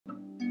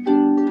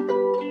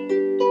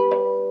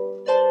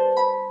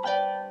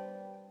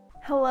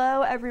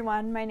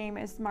everyone, my name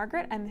is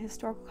Margaret. I'm a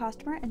historical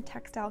costumer and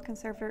textile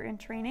conservator in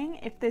training.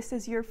 If this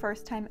is your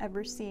first time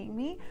ever seeing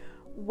me,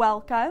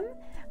 welcome.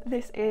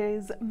 This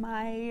is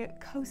my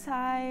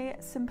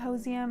CoSy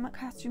Symposium,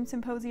 Costume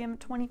Symposium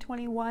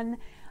 2021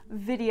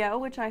 video,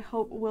 which I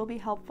hope will be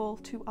helpful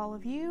to all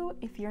of you.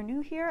 If you're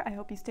new here, I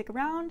hope you stick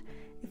around.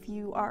 If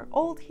you are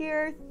old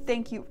here,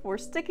 thank you for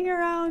sticking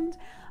around.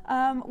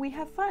 We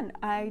have fun.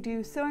 I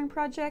do sewing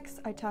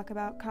projects. I talk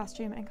about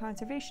costume and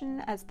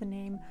conservation, as the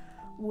name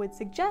would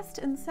suggest,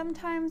 and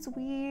sometimes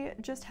we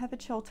just have a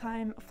chill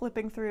time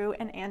flipping through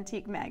an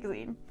antique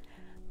magazine.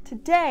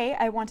 Today,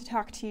 I want to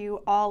talk to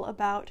you all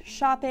about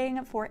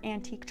shopping for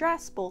antique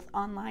dress, both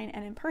online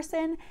and in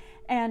person,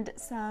 and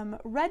some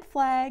red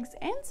flags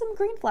and some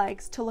green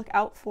flags to look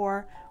out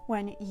for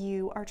when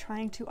you are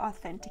trying to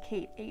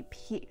authenticate a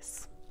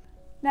piece.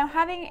 Now,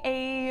 having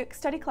a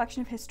study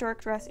collection of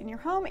historic dress in your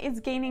home is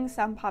gaining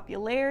some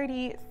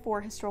popularity for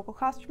historical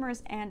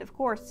costumers and, of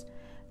course,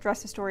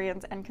 dress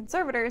historians and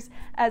conservators,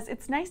 as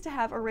it's nice to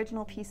have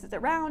original pieces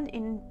around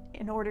in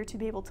order to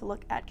be able to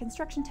look at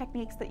construction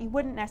techniques that you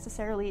wouldn't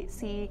necessarily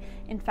see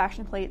in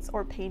fashion plates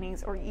or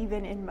paintings or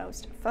even in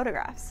most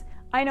photographs.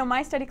 I know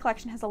my study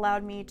collection has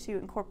allowed me to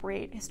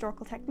incorporate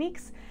historical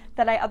techniques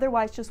that I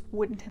otherwise just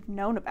wouldn't have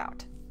known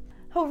about.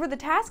 However, the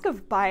task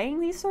of buying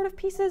these sort of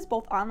pieces,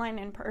 both online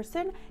and in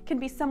person, can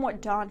be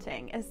somewhat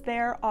daunting, as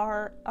there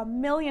are a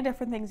million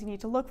different things you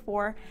need to look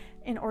for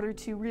in order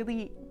to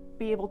really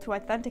be able to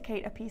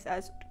authenticate a piece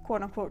as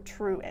quote-unquote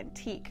true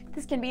antique.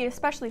 This can be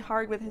especially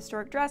hard with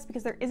historic dress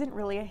because there isn't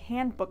really a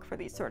handbook for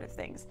these sort of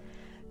things.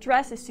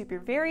 Dress is super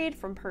varied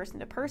from person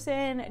to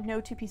person,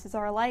 no two pieces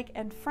are alike,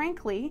 and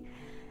frankly,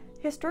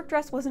 historic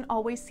dress wasn't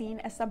always seen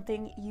as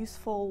something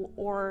useful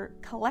or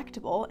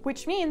collectible,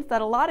 which means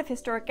that a lot of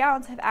historic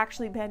gowns have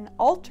actually been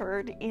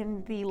altered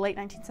in the late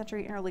 19th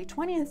century and early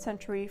 20th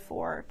century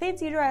for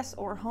fancy dress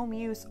or home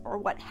use or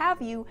what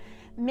have you,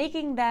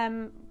 making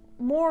them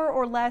more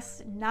or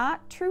less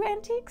not true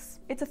antiques.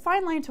 It's a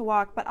fine line to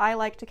walk, but I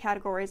like to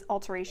categorize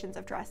alterations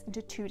of dress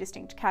into two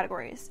distinct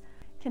categories.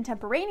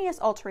 Contemporaneous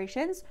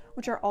alterations,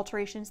 which are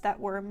alterations that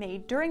were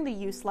made during the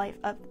use life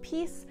of the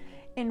piece,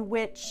 in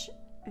which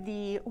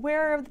the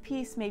wearer of the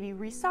piece maybe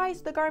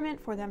resized the garment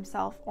for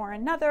themselves or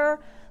another,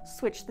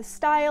 switched the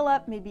style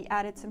up, maybe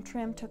added some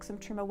trim, took some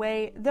trim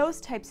away, those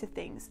types of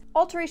things.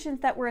 Alterations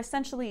that were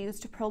essentially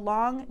used to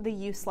prolong the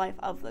use life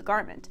of the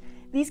garment.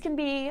 These can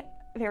be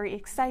very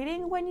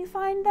exciting when you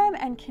find them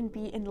and can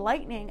be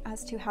enlightening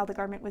as to how the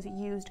garment was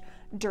used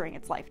during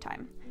its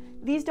lifetime.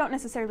 These don't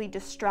necessarily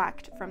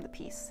distract from the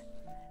piece.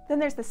 Then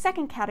there's the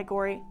second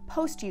category,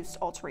 post-use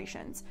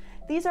alterations.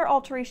 These are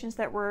alterations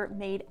that were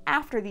made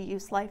after the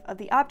use life of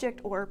the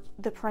object or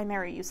the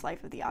primary use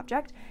life of the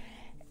object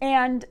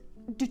and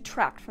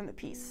detract from the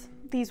piece.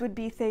 These would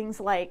be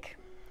things like,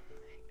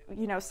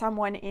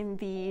 someone in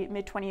the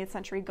mid-20th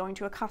century going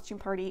to a costume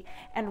party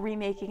and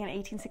remaking an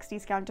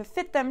 1860s gown to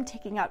fit them,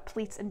 taking out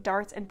pleats and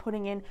darts and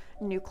putting in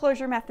new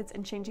closure methods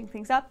and changing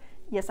things up.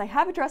 Yes, I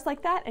have a dress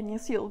like that, and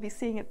yes, you'll be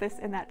seeing this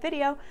in that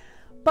video.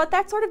 But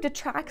that sort of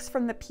detracts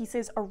from the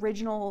piece's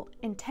original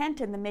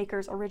intent and the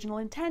maker's original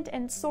intent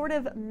and sort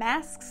of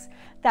masks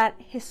that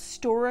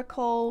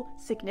historical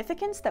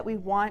significance that we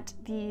want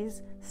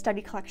these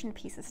study collection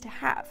pieces to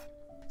have.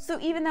 So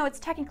even though it's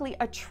technically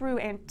a true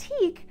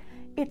antique,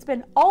 it's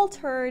been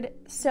altered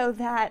so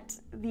that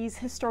these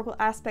historical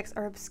aspects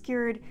are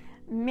obscured,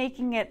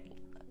 making it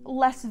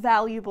less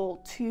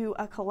valuable to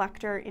a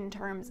collector in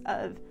terms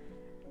of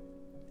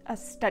a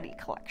study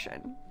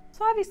collection.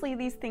 So obviously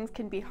these things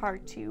can be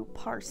hard to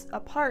parse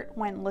apart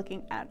when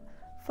looking at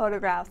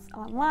photographs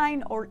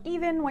online or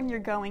even when you're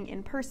going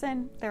in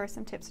person. There are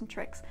some tips and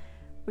tricks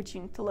which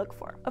you need to look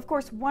for. Of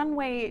course, one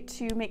way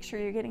to make sure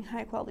you're getting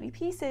high quality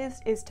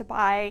pieces is to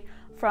buy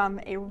from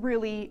a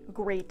really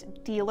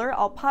great dealer.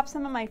 I'll pop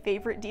some of my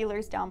favorite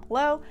dealers down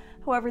below.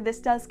 However, this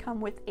does come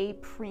with a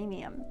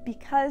premium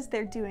because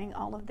they're doing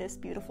all of this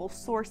beautiful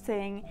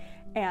sourcing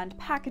and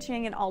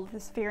packaging and all of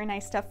this very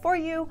nice stuff for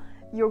you.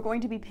 You're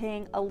going to be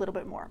paying a little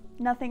bit more.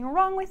 Nothing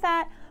wrong with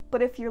that,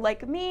 but if you're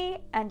like me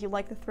and you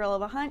like the thrill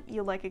of a hunt,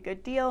 you like a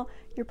good deal,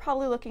 you're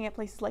probably looking at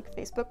places like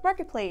Facebook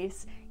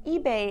Marketplace,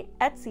 eBay,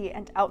 Etsy,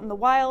 and out in the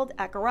wild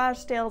at garage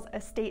sales,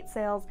 estate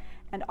sales,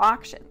 and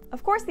auctions.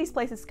 Of course, these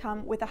places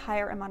come with a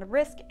higher amount of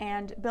risk,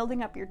 and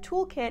building up your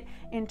toolkit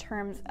in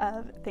terms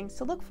of things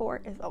to look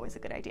for is always a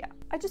good idea.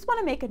 I just want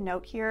to make a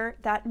note here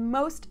that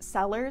most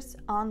sellers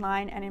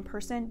online and in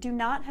person do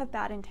not have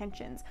bad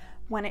intentions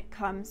when it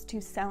comes to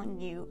selling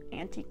you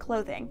antique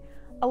clothing.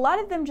 A lot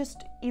of them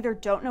just either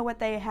don't know what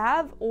they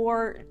have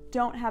or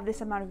don't have this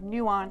amount of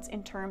nuance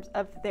in terms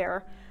of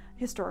their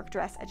historic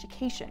dress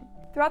education.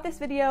 Throughout this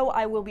video,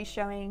 I will be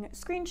showing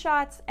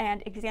screenshots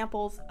and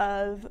examples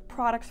of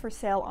products for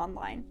sale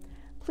online.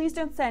 Please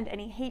don't send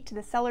any hate to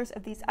the sellers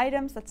of these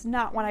items. That's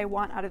not what I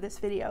want out of this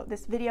video.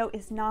 This video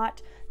is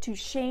not to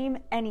shame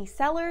any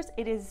sellers.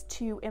 It is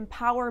to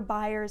empower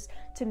buyers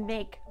to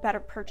make better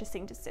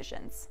purchasing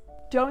decisions.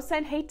 Don't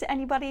send hate to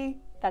anybody.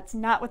 That's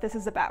not what this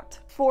is about.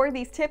 For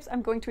these tips,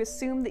 I'm going to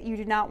assume that you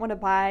do not want to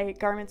buy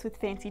garments with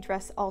fancy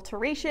dress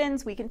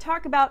alterations. We can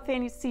talk about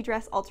fancy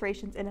dress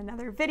alterations in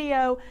another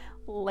video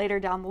later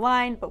down the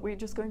line, but we're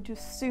just going to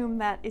assume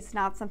that it's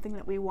not something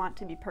that we want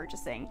to be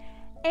purchasing.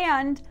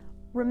 And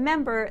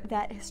remember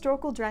that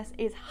historical dress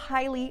is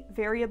highly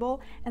variable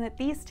and that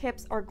these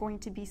tips are going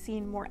to be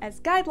seen more as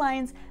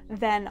guidelines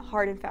than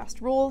hard and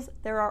fast rules.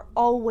 There are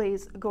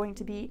always going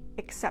to be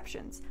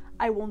exceptions.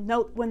 I will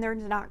note when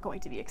there's not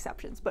going to be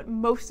exceptions, but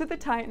most of the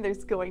time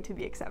there's going to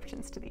be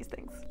exceptions to these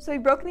things. So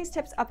we've broken these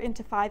tips up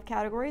into 5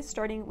 categories,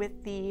 starting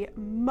with the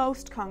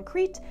most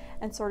concrete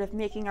and sort of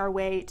making our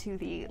way to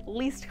the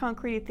least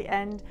concrete at the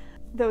end,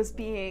 those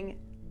being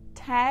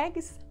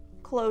tags,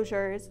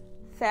 closures,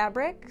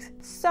 fabric,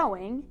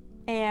 sewing,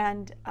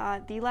 and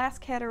the last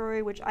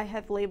category, which I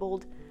have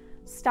labeled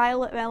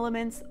style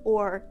elements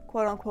or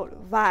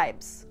quote-unquote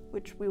vibes,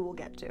 which we will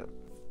get to.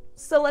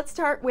 So let's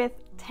start with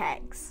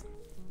tags.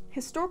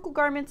 Historical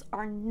garments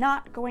are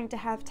not going to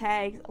have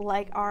tags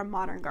like our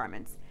modern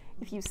garments.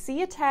 If you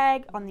see a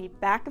tag on the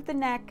back of the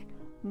neck,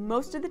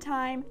 most of the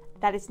time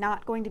that is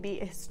not going to be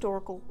a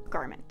historical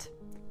garment.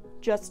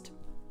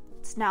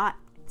 It's not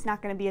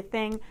going to be a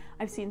thing.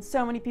 I've seen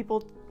so many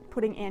people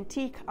putting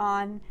antique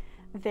on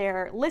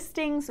their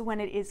listings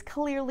when it is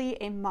clearly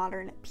a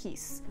modern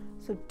piece.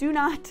 So do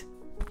not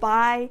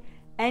buy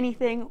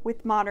anything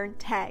with modern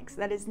tags.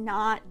 They're just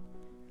not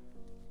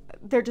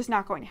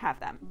going to have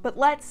them. But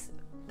let's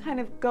kind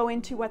of go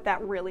into what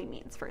that really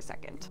means for a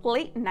second.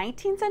 Late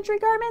 19th century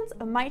garments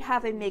might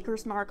have a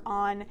maker's mark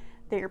on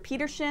their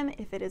petersham.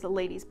 If it is a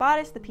lady's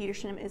bodice, the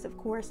petersham is of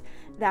course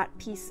that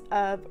piece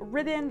of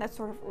ribbon that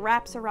sort of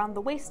wraps around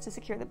the waist to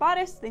secure the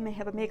bodice. They may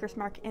have a maker's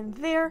mark in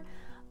there.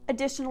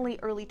 Additionally,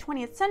 early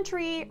 20th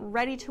century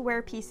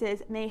ready-to-wear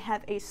pieces may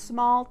have a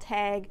small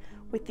tag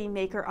with the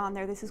maker on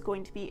there. This is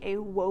going to be a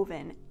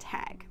woven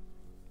tag.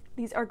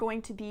 These are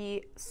going to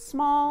be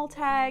small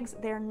tags.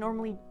 They're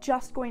normally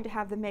just going to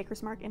have the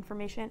maker's mark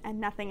information and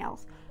nothing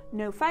else.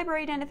 No fiber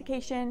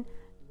identification,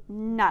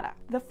 nada.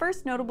 The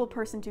first notable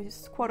person to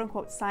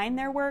quote-unquote sign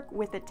their work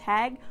with a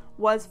tag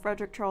was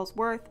Frederick Charles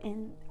Worth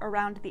in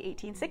around the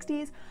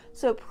 1860s.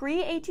 So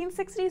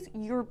pre-1860s,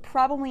 you're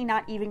probably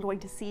not even going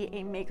to see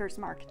a maker's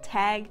mark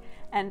tag,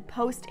 and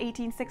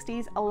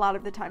post-1860s, a lot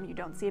of the time you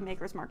don't see a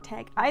maker's mark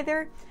tag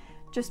either,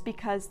 just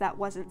because that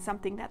wasn't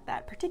something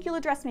that particular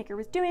dressmaker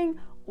was doing,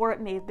 or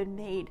it may have been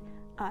made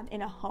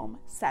in a home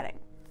setting.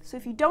 So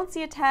if you don't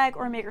see a tag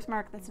or a maker's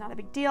mark, that's not a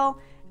big deal,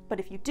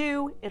 but if you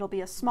do, it'll be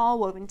a small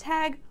woven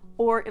tag,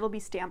 or it'll be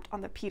stamped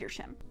on the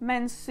petersham.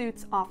 Men's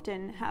suits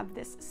often have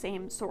this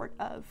same sort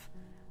of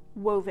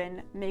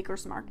woven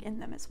maker's mark in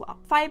them as well.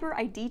 Fiber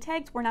ID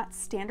tags were not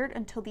standard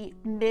until the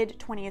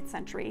mid-20th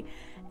century,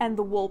 and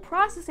the Wool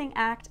Processing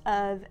Act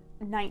of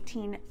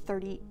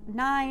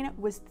 1939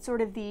 was sort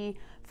of the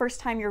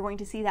first time you're going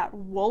to see that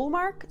wool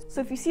mark.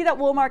 So if you see that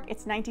wool mark,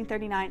 it's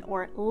 1939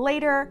 or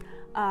later.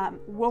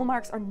 Wool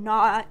marks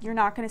you're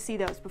not going to see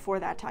those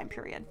before that time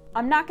period.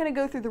 I'm not going to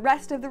go through the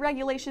rest of the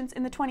regulations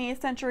in the 20th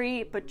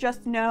century, but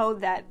just know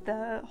that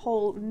the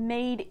whole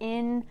made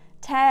in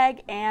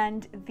tag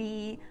and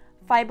the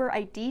fiber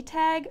ID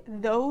tag,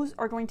 those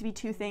are going to be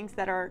two things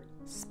that are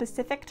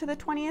specific to the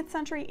 20th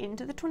century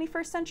into the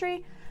 21st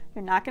century.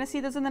 You're not going to see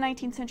those in the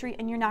 19th century,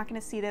 and you're not going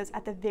to see those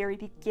at the very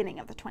beginning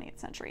of the 20th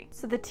century.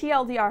 So the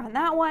TLDR on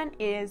that one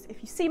is,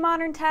 if you see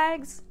modern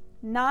tags,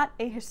 not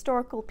a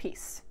historical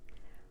piece.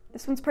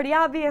 This one's pretty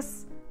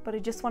obvious, but I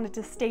just wanted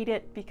to state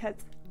it because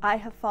I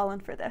have fallen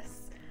for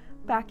this.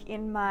 Back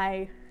in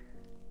my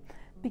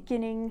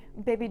beginning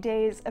baby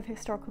days of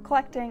historical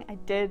collecting, I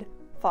did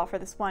fall for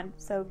this one.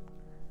 So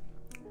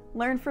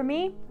learn from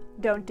me,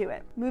 don't do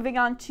it. Moving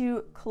on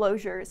to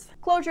closures.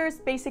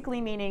 Closures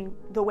basically meaning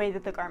the way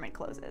that the garment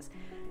closes.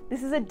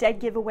 This is a dead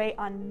giveaway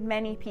on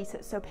many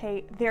pieces, so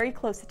pay very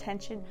close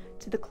attention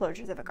to the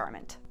closures of a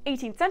garment.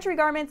 18th century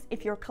garments,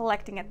 if you're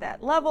collecting at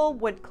that level,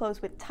 would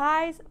close with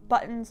ties,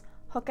 buttons,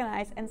 hook and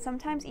eyes, and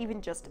sometimes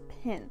even just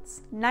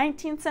pins.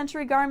 19th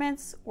century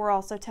garments, we're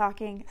also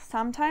talking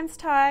sometimes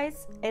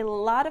ties, a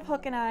lot of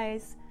hook and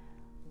eyes,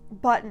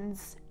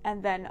 buttons,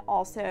 and then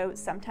also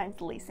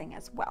sometimes lacing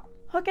as well.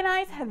 Hook and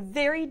eyes have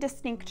very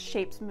distinct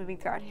shapes moving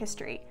throughout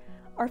history.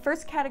 Our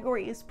first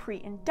category is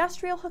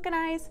pre-industrial hook and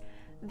eyes.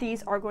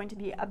 These are going to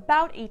be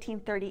about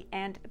 1830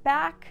 and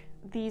back.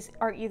 These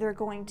are either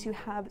going to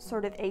have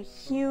sort of a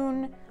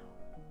hewn,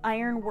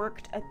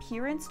 iron-worked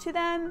appearance to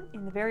them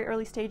in the very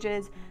early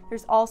stages.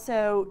 There's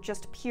also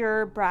just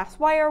pure brass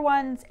wire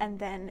ones, and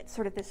then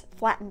sort of this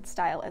flattened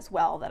style as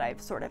well that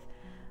I've sort of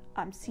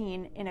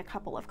seen in a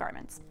couple of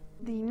garments.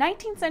 The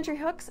 19th century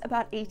hooks,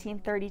 about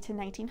 1830 to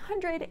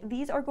 1900,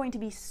 these are going to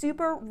be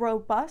super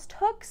robust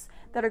hooks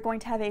that are going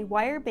to have a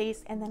wire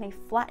base and then a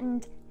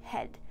flattened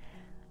head.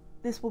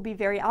 This will be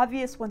very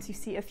obvious once you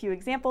see a few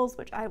examples,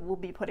 which I will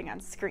be putting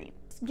on screen.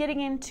 Getting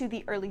into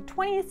the early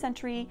 20th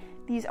century,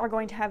 these are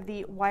going to have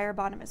the wire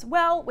bottom as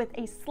well, with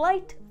a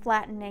slight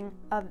flattening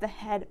of the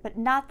head, but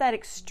not that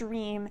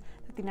extreme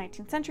that the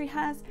 19th century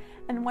has.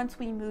 And once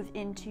we move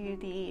into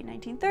the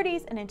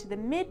 1930s and into the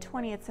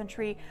mid-20th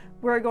century,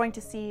 we're going to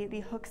see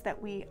the hooks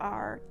that we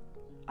are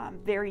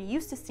very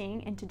used to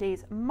seeing in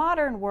today's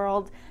modern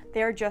world.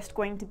 They're just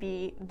going to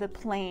be the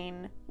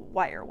plain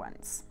wire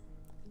ones.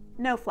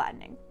 No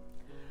flattening.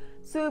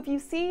 So if you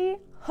see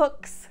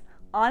hooks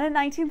on a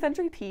 19th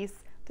century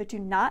piece that do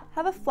not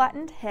have a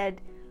flattened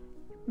head,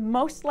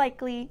 most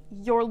likely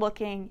you're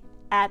looking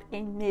at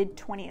a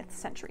mid-20th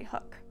century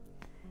hook.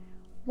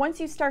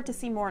 Once you start to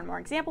see more and more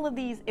examples of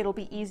these, it'll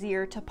be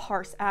easier to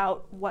parse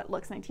out what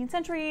looks 19th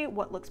century,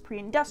 what looks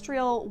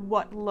pre-industrial,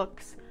 what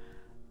looks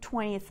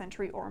 20th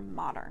century or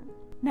modern.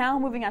 Now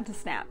moving on to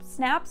snaps.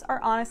 Snaps are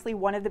honestly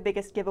one of the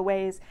biggest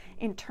giveaways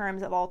in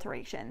terms of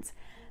alterations.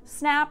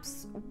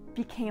 Snaps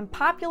became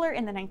popular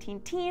in the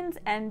 19-teens,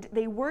 and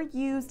they were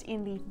used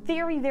in the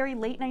very, very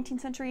late 19th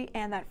century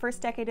and that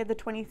first decade of the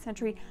 20th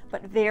century,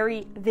 but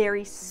very,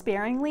 very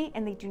sparingly,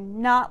 and they do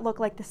not look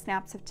like the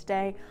snaps of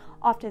today.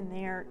 Often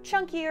they're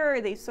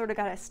chunkier, they sort of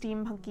got a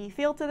steampunky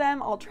feel to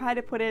them. I'll try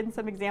to put in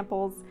some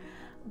examples,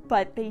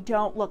 but they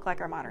don't look like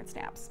our modern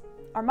snaps.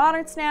 Our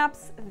modern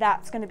snaps,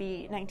 that's going to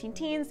be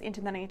 19-teens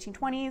into the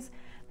 1920s.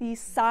 The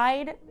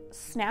side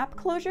snap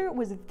closure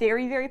was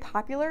very, very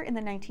popular in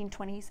the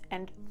 1920s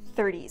and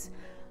 30s.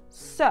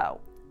 So,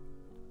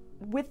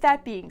 with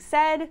that being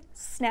said,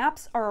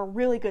 snaps are a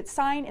really good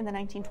sign in the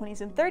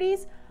 1920s and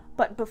 30s,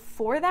 but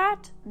before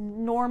that,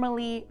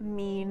 normally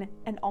mean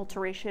an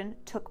alteration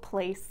took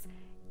place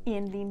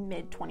in the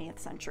mid-20th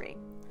century.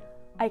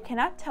 I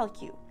cannot tell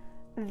you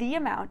the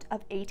amount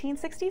of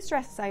 1860s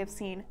dresses I have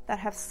seen that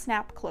have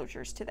snap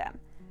closures to them.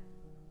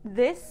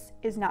 This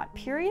is not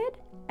period,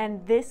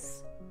 and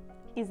this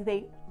is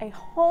a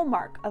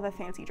hallmark of a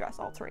fancy dress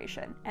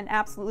alteration, an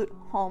absolute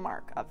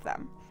hallmark of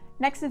them.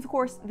 Next is, of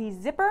course, the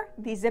zipper.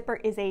 The zipper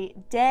is a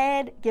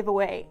dead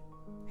giveaway.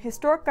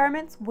 Historic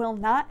garments will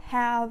not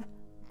have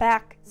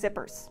back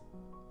zippers.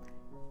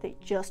 They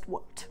just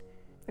won't.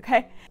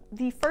 Okay?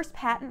 The first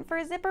patent for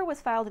a zipper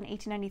was filed in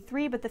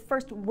 1893, but the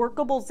first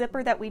workable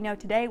zipper that we know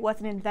today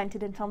wasn't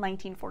invented until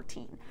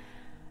 1914.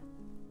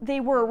 They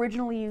were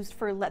originally used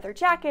for leather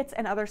jackets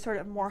and other sort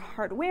of more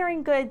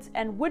hard-wearing goods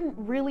and wouldn't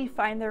really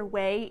find their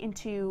way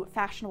into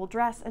fashionable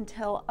dress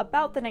until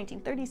about the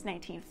 1930s,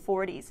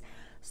 1940s.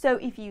 So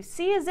if you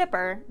see a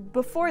zipper,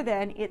 before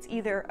then, it's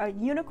either a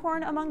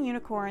unicorn among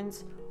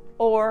unicorns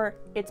or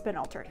it's been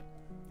altered.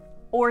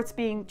 Or it's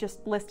being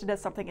just listed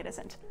as something it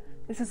isn't.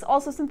 This is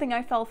also something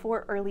I fell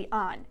for early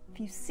on.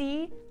 If you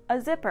see a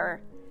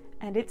zipper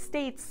and it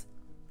states,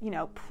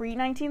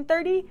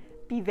 pre-1930,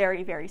 be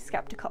very, very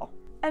skeptical.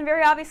 And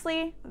very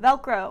obviously,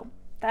 Velcro.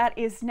 That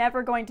is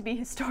never going to be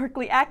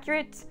historically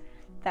accurate.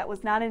 That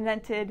was not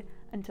invented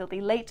until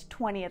the late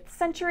 20th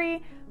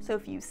century. So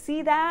if you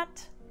see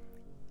that,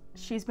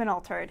 she's been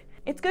altered.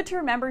 It's good to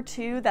remember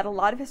too that a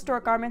lot of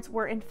historic garments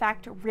were in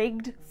fact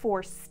rigged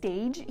for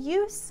stage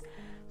use.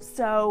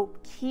 So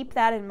keep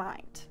that in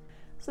mind.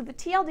 So the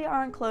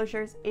TLDR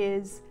enclosures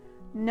is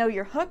know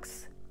your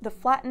hooks. The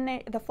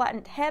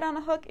flattened head on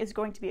a hook is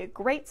going to be a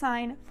great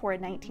sign for a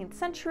 19th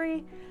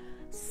century.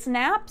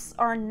 Snaps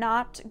are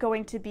not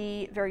going to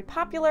be very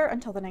popular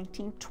until the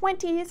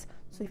 1920s.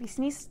 So if you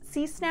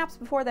see snaps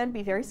before then,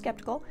 be very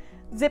skeptical.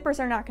 Zippers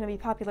are not going to be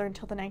popular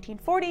until the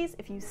 1940s.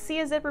 If you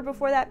see a zipper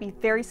before that, be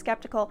very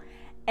skeptical.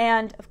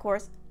 And of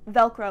course,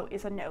 Velcro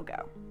is a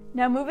no-go.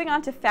 Now moving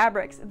on to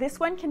fabrics. This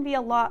one can be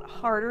a lot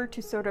harder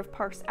to sort of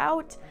parse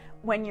out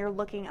when you're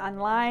looking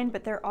online,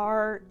 but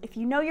if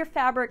you know your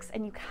fabrics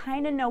and you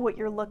kind of know what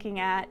you're looking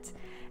at,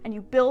 and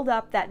you build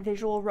up that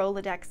visual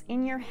Rolodex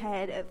in your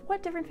head of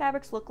what different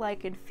fabrics look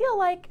like and feel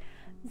like,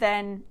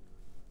 then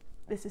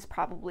this is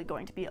probably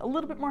going to be a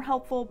little bit more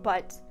helpful,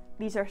 but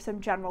these are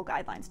some general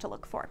guidelines to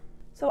look for.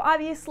 So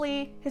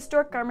obviously,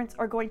 historic garments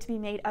are going to be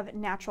made of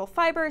natural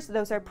fibers.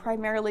 Those are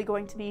primarily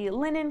going to be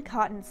linen,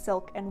 cotton,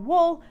 silk, and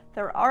wool.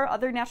 There are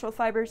other natural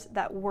fibers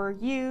that were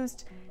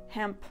used,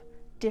 hemp,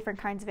 different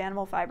kinds of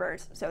animal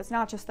fibers. So it's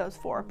not just those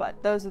four,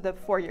 but those are the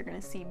four you're going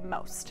to see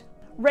most.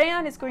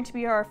 Rayon is going to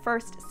be our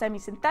first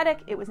semi-synthetic.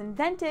 It was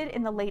invented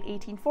in the late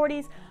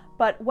 1840s,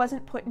 but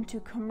wasn't put into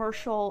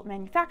commercial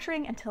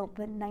manufacturing until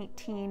the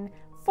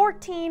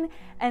 1914,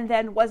 and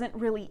then wasn't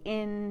really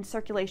in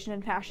circulation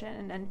and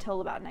fashion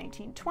until about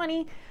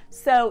 1920.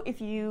 So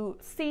if you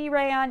see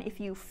rayon, if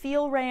you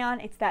feel rayon,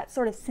 it's that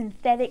sort of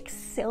synthetic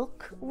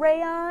silk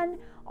rayon.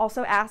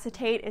 Also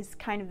acetate is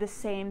kind of the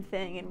same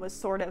thing and was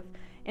sort of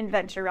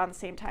invented around the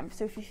same time.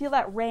 So if you feel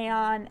that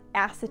rayon,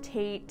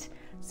 acetate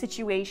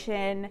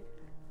situation,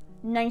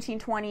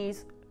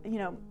 1920s,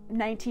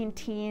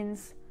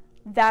 19-teens,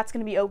 that's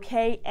going to be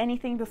okay.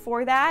 Anything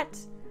before that,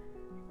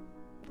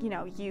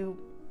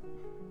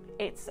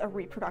 it's a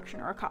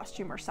reproduction or a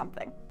costume or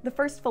something. The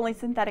first fully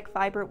synthetic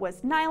fiber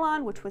was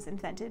nylon, which was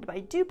invented by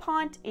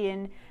DuPont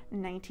in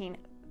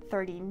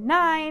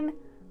 1939.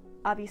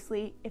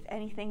 Obviously, if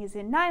anything is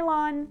in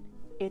nylon,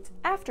 it's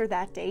after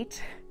that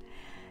date.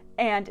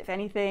 And if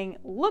anything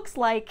looks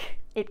like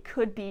it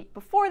could be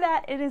before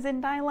that it is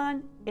in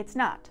nylon, it's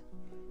not.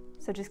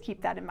 So just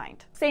keep that in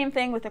mind. Same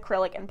thing with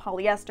acrylic and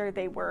polyester.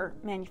 They were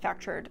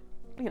manufactured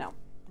you know,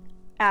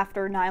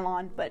 after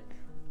nylon, but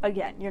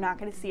again, you're not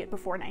going to see it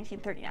before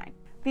 1939.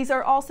 These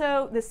are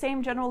also the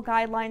same general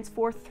guidelines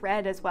for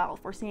thread as well.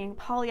 If we're seeing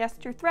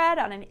polyester thread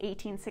on an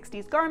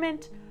 1860s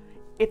garment,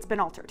 it's been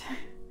altered.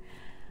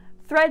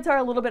 Threads are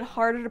a little bit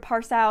harder to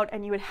parse out,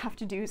 and you would have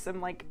to do some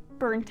like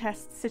burn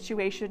test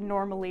situation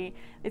normally.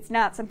 It's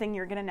not something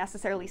you're going to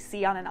necessarily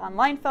see on an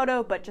online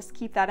photo, but just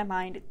keep that in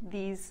mind.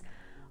 These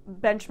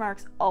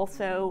benchmarks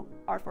also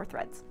are for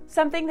threads.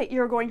 Something that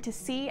you're going to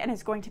see and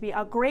is going to be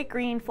a great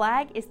green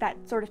flag is that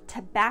sort of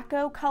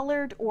tobacco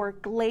colored or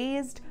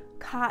glazed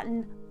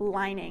cotton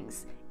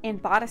linings in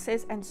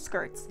bodices and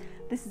skirts.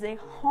 This is a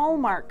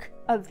hallmark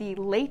of the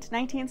late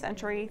 19th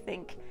century,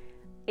 think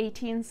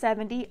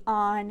 1870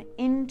 on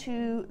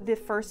into the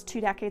first 2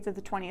 decades of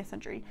the 20th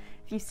century.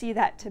 If you see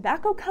that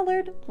tobacco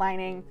colored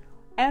lining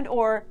and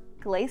or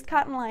glazed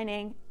cotton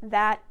lining,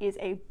 that is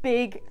a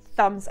big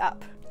thumbs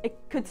up. It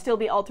could still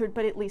be altered,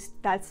 but at least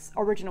that's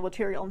original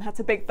material, and that's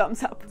a big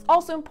thumbs up. It's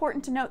also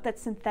important to note that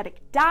synthetic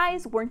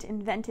dyes weren't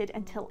invented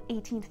until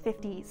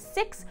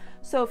 1856,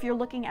 so if you're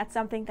looking at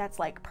something that's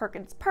like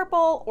Perkins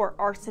purple or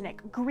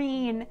arsenic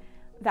green,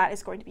 that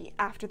is going to be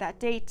after that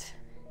date.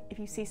 If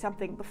you see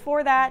something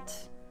before that,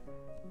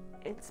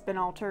 it's been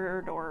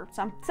altered or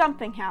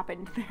something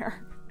happened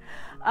there.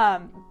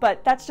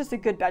 But that's just a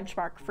good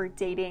benchmark for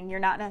dating. You're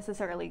not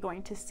necessarily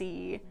going to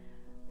see,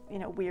 you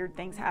know, weird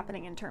things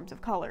happening in terms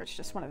of color. It's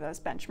just one of those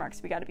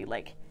benchmarks. We got to be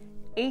like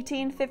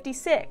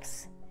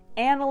 1856,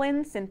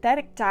 aniline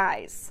synthetic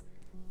dyes.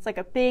 It's like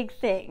a big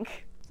thing.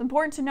 It's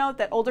important to note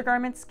that older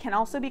garments can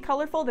also be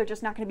colorful. They're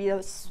just not going to be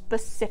those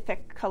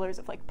specific colors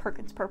of like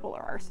Perkins purple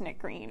or arsenic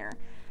green or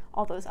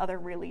all those other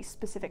really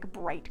specific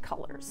bright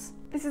colors.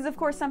 This is of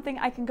course something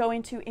I can go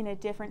into in a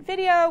different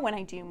video when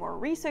I do more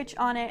research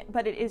on it,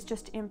 but it is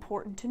just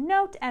important to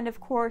note, and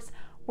of course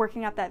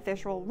working up that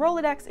visual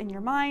Rolodex in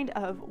your mind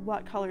of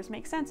what colors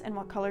make sense and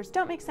what colors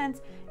don't make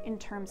sense in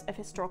terms of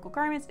historical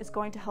garments is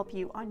going to help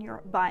you on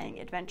your buying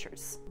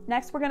adventures.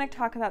 Next, we're going to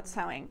talk about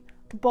sewing.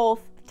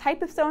 Both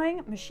type of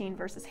sewing, machine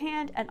versus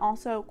hand, and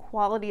also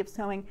quality of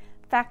sewing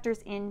factors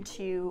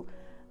into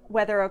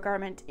whether a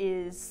garment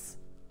is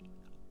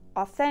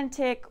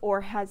authentic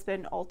or has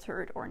been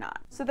altered or not.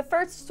 So the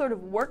first sort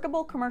of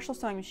workable commercial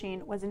sewing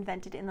machine was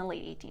invented in the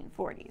late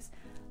 1840s.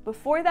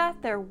 Before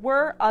that, there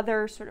were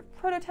other sort of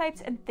prototypes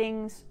and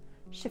things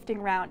shifting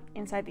around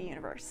inside the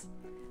universe.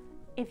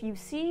 If you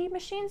see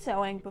machine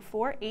sewing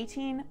before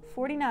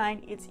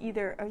 1849, it's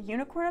either a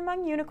unicorn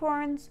among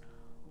unicorns,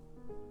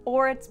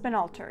 or it's been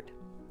altered,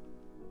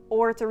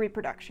 or it's a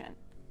reproduction.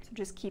 So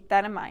just keep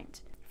that in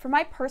mind. From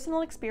my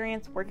personal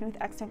experience working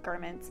with extant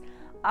garments,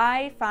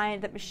 I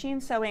find that machine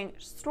sewing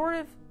sort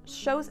of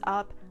shows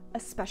up,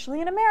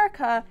 especially in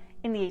America,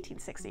 in the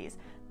 1860s.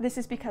 This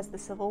is because the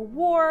Civil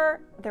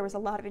War, there was a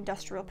lot of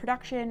industrial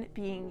production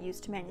being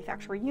used to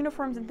manufacture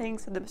uniforms and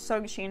things, so the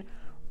sewing machine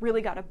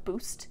really got a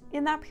boost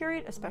in that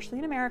period, especially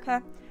in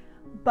America.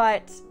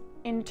 But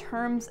in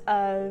terms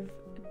of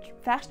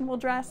fashionable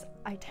dress,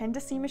 I tend to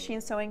see machine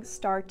sewing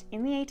start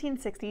in the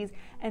 1860s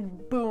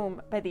and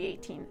boom by the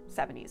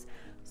 1870s.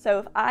 So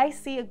if I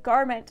see a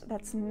garment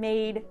that's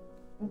made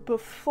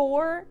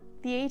before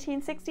the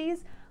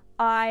 1860s,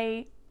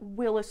 I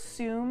will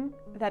assume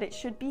that it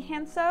should be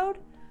hand sewed,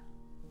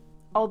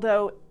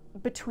 although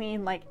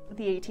between like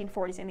the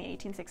 1840s and the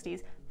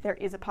 1860s, there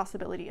is a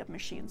possibility of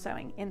machine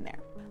sewing in there.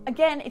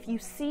 Again, if you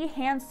see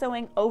hand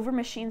sewing over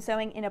machine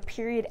sewing in a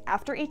period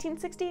after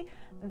 1860,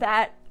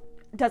 that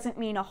doesn't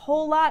mean a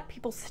whole lot.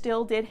 People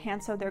still did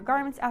hand sew their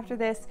garments after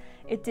this.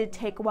 It did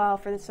take a while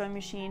for the sewing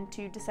machine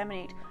to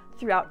disseminate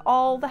throughout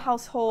all the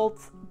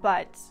households,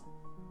 but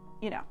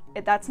you know,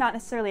 that's not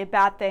necessarily a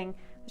bad thing.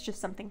 It's just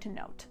something to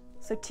note.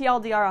 So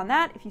TLDR on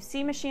that, if you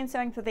see machine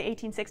sewing for the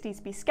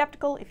 1860s, be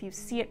skeptical. If you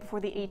see it before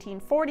the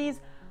 1840s,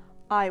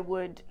 I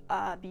would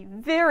be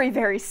very,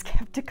 very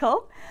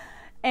skeptical.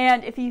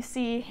 And if you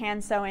see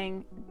hand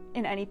sewing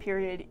in any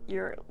period,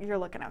 you're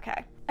looking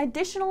okay.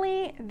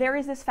 Additionally, there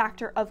is this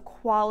factor of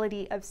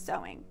quality of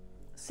sewing.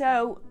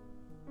 So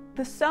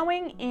the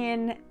sewing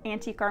in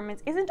antique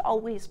garments isn't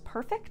always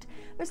perfect.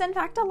 There's in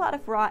fact a lot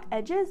of raw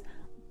edges,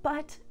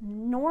 but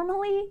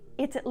normally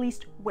it's at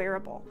least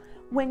wearable.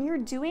 When you're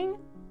doing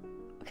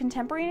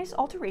contemporaneous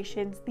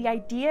alterations, the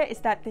idea is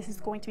that this is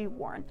going to be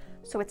worn.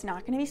 So it's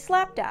not going to be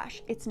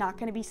slapdash, it's not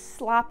going to be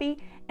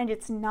sloppy, and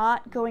it's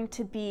not going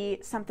to be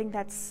something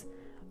that's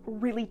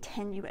really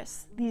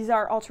tenuous. These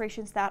are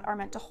alterations that are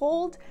meant to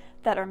hold,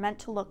 that are meant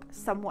to look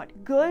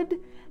somewhat good,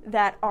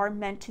 that are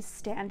meant to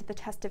stand the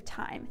test of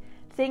time.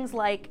 Things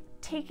like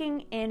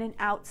taking in and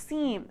out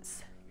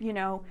seams, you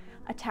know,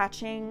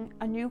 attaching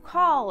a new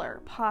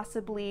collar,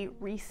 possibly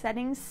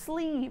resetting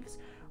sleeves,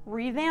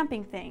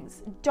 revamping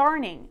things,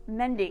 darning,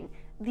 mending.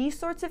 These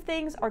sorts of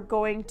things are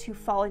going to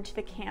fall into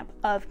the camp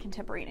of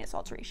contemporaneous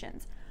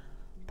alterations.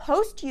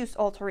 Post-use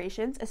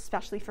alterations,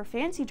 especially for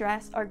fancy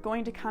dress, are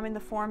going to come in the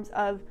forms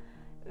of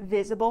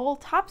visible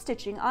top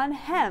stitching on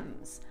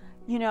hems,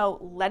 you know,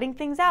 letting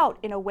things out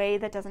in a way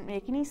that doesn't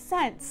make any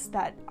sense,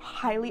 that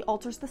highly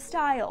alters the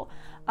style,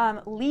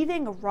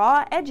 leaving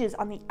raw edges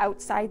on the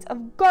outsides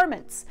of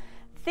garments,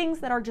 things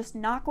that are just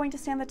not going to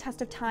stand the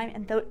test of time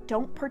and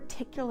don't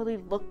particularly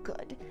look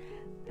good.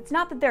 It's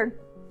not that they're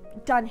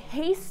done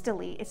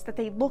hastily, it's that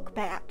they look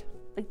bad.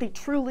 Like, they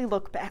truly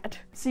look bad.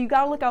 So you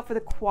gotta look out for the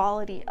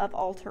quality of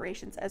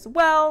alterations as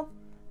well.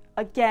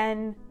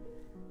 Again,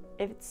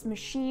 if it's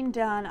machine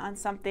done on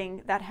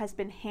something that has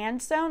been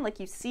hand sewn,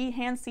 like you see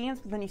hand seams,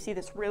 but then you see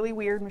this really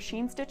weird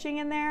machine stitching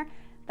in there,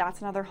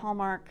 that's another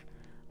hallmark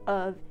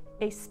of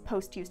a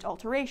post-used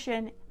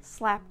alteration.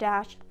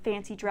 Slapdash,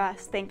 fancy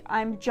dress, think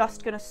I'm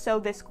just gonna sew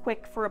this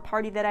quick for a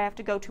party that I have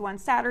to go to on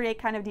Saturday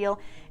kind of deal,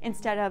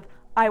 instead of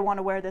I want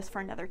to wear this for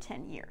another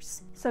 10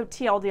 years. So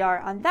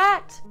TLDR on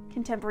that,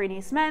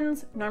 contemporaneous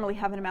men's normally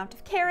have an amount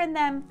of care in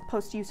them,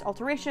 post-use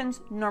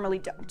alterations normally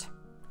don't.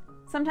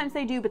 Sometimes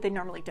they do, but they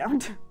normally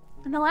don't.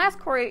 And the last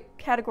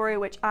category,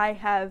 which I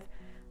have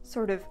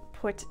sort of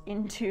put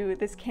into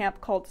this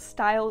camp called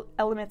style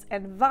elements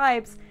and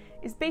vibes,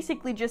 is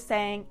basically just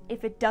saying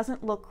if it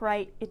doesn't look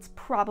right, it's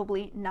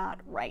probably not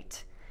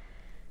right.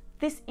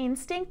 This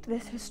instinct,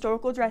 this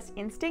historical dress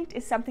instinct,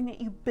 is something that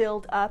you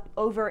build up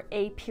over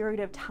a period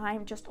of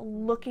time, just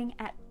looking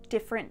at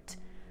different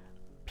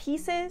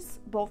pieces,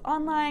 both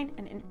online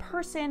and in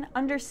person,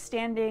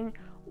 understanding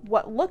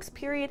what looks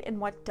period and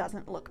what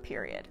doesn't look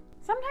period.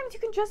 Sometimes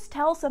you can just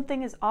tell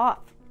something is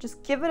off.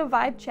 Just give it a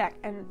vibe check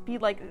and be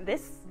like,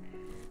 this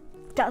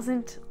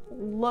doesn't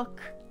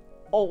look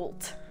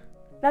old.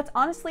 That's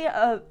honestly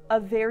a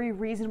very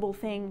reasonable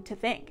thing to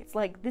think. It's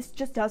like, this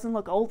just doesn't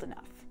look old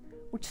enough.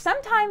 Which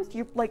sometimes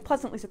you're like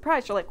pleasantly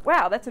surprised. You're like,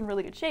 wow, that's in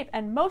really good shape.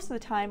 And most of the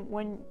time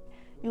when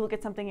you look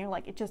at something, you're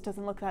like, it just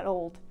doesn't look that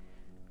old.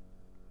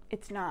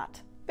 It's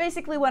not.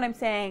 Basically what I'm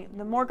saying,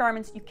 the more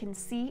garments you can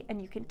see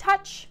and you can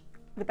touch,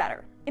 the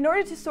better. In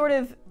order to sort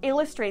of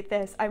illustrate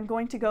this, I'm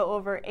going to go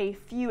over a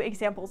few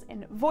examples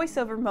in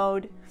voiceover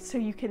mode so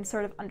you can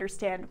sort of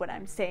understand what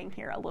I'm saying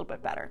here a little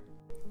bit better.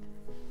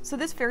 So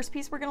this first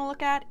piece we're going to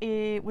look at,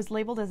 it was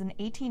labeled as an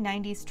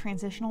 1890s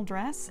transitional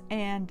dress,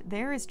 and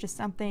there is just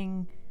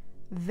something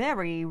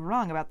very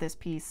wrong about this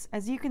piece.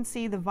 As you can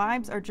see, the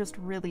vibes are just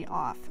really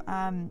off.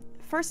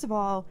 First of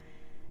all,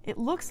 it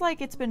looks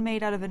like it's been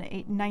made out of an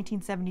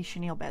 1970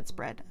 chenille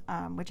bedspread,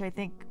 which I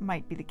think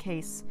might be the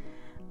case.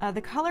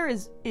 The color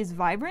is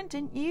vibrant,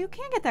 and you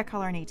can get that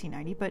color in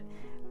 1890, but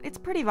it's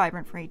pretty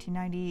vibrant for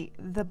 1890.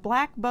 The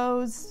black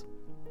bows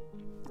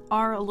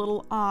are a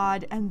little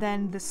odd, and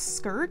then the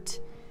skirt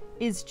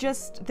is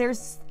just,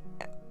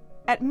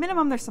 at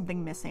minimum, there's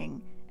something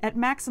missing. At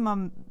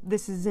maximum,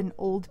 this is an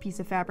old piece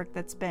of fabric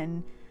that's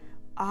been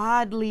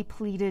oddly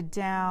pleated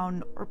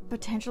down, or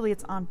potentially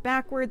it's on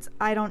backwards.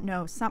 I don't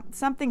know.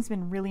 Something's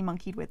been really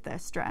monkeyed with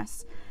this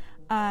dress.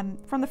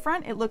 From the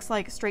front, it looks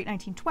like straight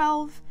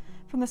 1912.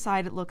 From the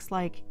side, it looks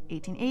like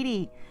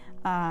 1880.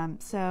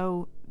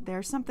 So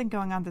there's something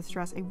going on with this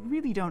dress. I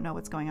really don't know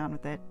what's going on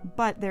with it.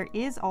 But there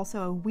is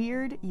also a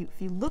weird, if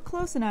you look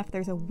close enough,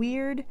 there's a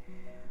weird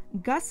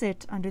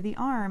gusset under the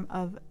arm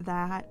of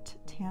that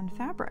tan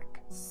fabric.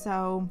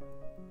 So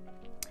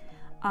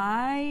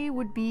I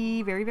would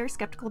be very, very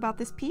skeptical about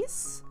this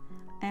piece,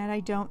 and I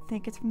don't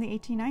think it's from the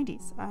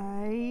 1890s.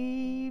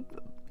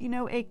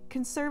 A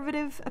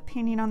conservative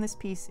opinion on this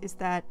piece is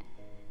that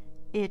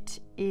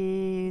it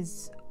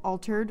is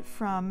altered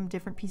from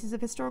different pieces of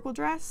historical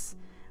dress,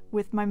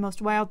 with my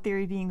most wild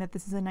theory being that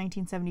this is a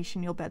 1970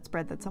 chenille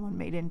bedspread that someone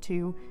made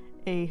into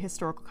a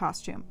historical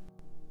costume.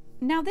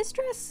 Now this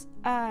dress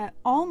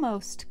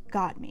almost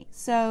got me.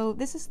 So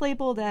this is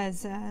labeled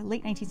as a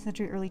late 19th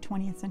century, early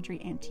 20th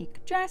century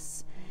antique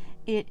dress.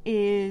 It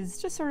is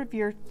just sort of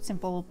your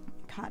simple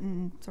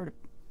cotton sort of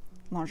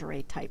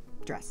lingerie type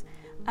dress.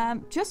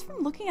 Just from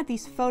looking at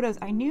these photos,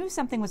 I knew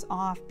something was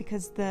off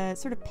because the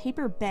sort of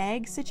paper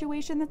bag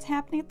situation that's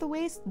happening at the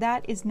waist,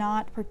 that is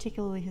not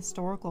particularly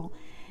historical.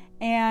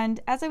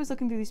 And as I was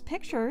looking through these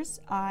pictures,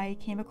 I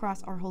came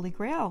across our Holy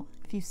Grail.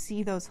 If you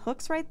see those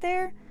hooks right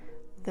there,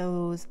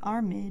 those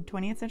are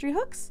mid-20th century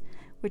hooks,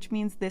 which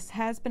means this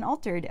has been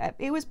altered.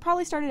 It was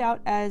probably started out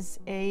as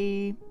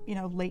a,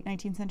 late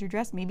 19th century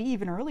dress, maybe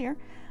even earlier,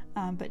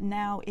 but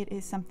now it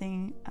is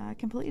something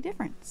completely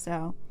different.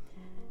 So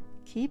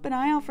keep an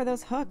eye out for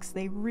those hooks.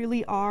 They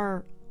really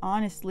are,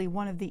 honestly,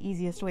 one of the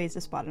easiest ways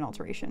to spot an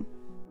alteration.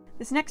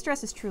 This next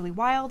dress is truly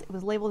wild. It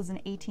was labeled as an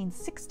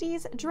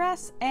 1860s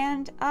dress,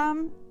 and,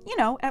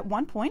 at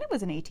one point it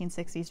was an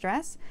 1860s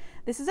dress.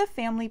 This is a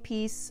family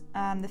piece.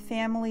 The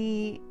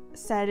family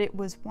said it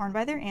was worn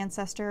by their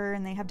ancestor,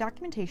 and they have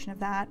documentation of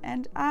that,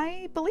 and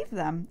I believe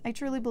them. I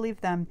truly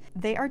believe them.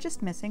 They are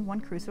just missing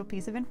one crucial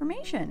piece of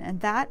information, and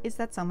that is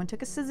that someone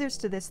took a scissors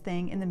to this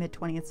thing in the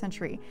mid-20th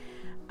century.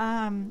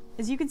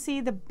 As you can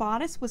see, the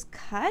bodice was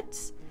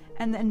cut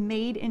and then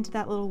made into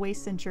that little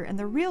waist cincher, and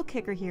the real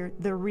kicker here,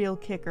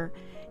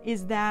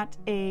 is that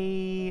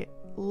a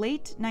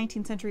late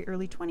 19th century,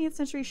 early 20th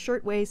century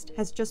shirtwaist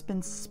has just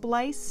been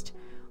spliced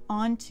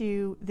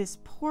onto this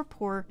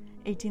poor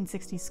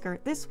 1860s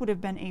skirt. This would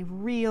have been a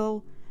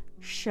real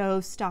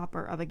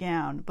showstopper of a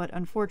gown, but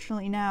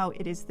unfortunately now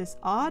it is this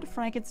odd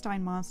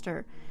Frankenstein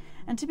monster.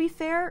 And to be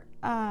fair,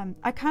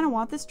 I kind of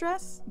want this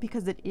dress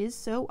because it is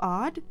so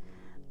odd,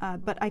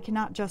 but I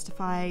cannot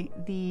justify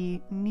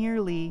the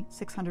nearly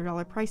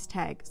 $600 price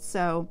tag.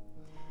 So,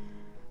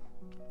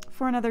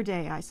 for another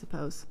day, I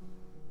suppose.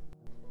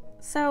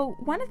 So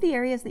one of the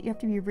areas that you have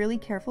to be really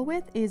careful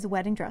with is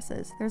wedding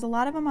dresses. There's a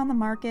lot of them on the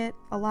market.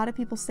 A lot of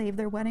people save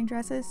their wedding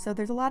dresses. So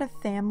there's a lot of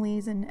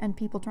families and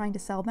people trying to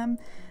sell them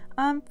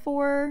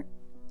for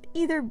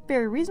either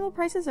very reasonable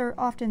prices or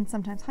often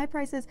sometimes high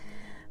prices.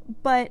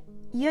 But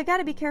you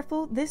gotta be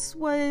careful. This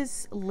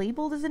was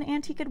labeled as an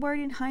antique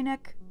Edwardian high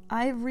neck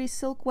ivory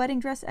silk wedding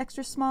dress,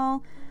 extra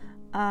small.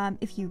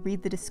 If you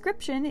read the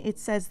description, it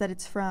says that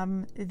it's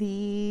from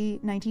the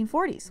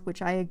 1940s,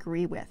 which I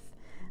agree with.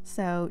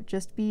 So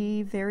just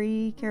be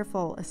very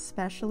careful,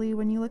 especially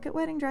when you look at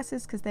wedding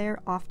dresses, because they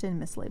are often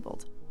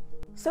mislabeled.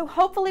 So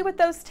hopefully with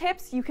those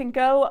tips, you can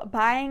go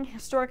buying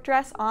historic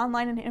dress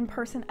online and in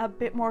person a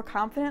bit more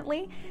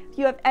confidently. If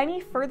you have any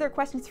further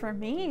questions for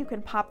me, you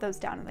can pop those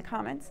down in the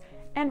comments.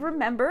 And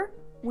remember,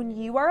 when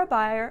you are a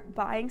buyer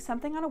buying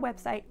something on a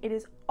website, it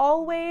is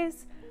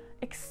always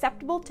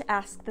acceptable to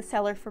ask the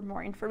seller for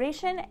more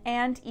information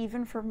and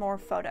even for more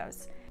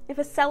photos. If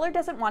a seller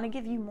doesn't want to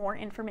give you more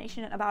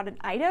information about an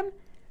item,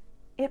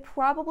 it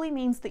probably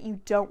means that you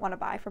don't want to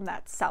buy from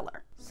that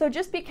seller. So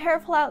just be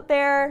careful out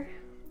there.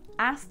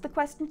 Ask the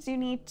questions you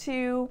need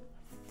to.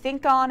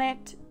 Think on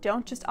it.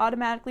 Don't just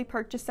automatically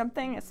purchase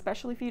something,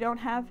 especially if you don't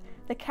have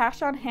the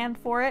cash on hand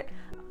for it.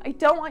 I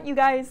don't want you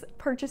guys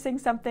purchasing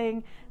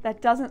something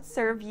that doesn't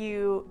serve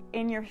you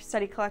in your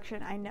study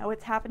collection. I know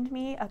it's happened to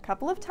me a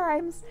couple of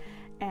times,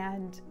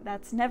 and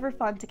that's never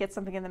fun to get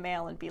something in the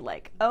mail and be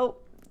like, oh,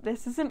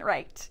 this isn't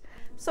right.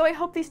 So I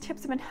hope these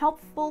tips have been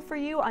helpful for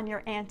you on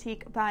your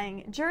antique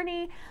buying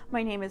journey.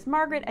 My name is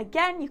Margaret.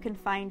 Again, you can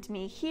find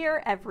me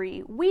here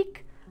every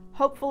week.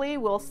 Hopefully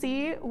we'll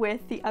see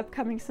with the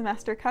upcoming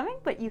semester coming,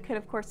 but you can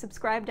of course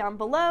subscribe down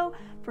below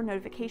for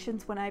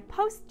notifications when I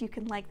post. You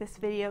can like this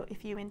video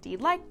if you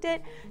indeed liked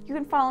it. You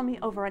can follow me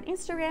over on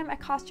Instagram at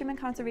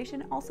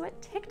costumeandconservation, also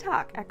at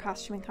TikTok at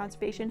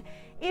costumeandconservation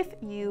if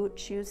you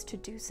choose to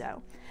do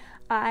so.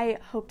 I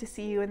hope to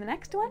see you in the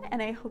next one,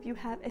 and I hope you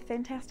have a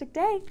fantastic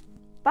day.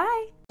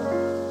 Bye!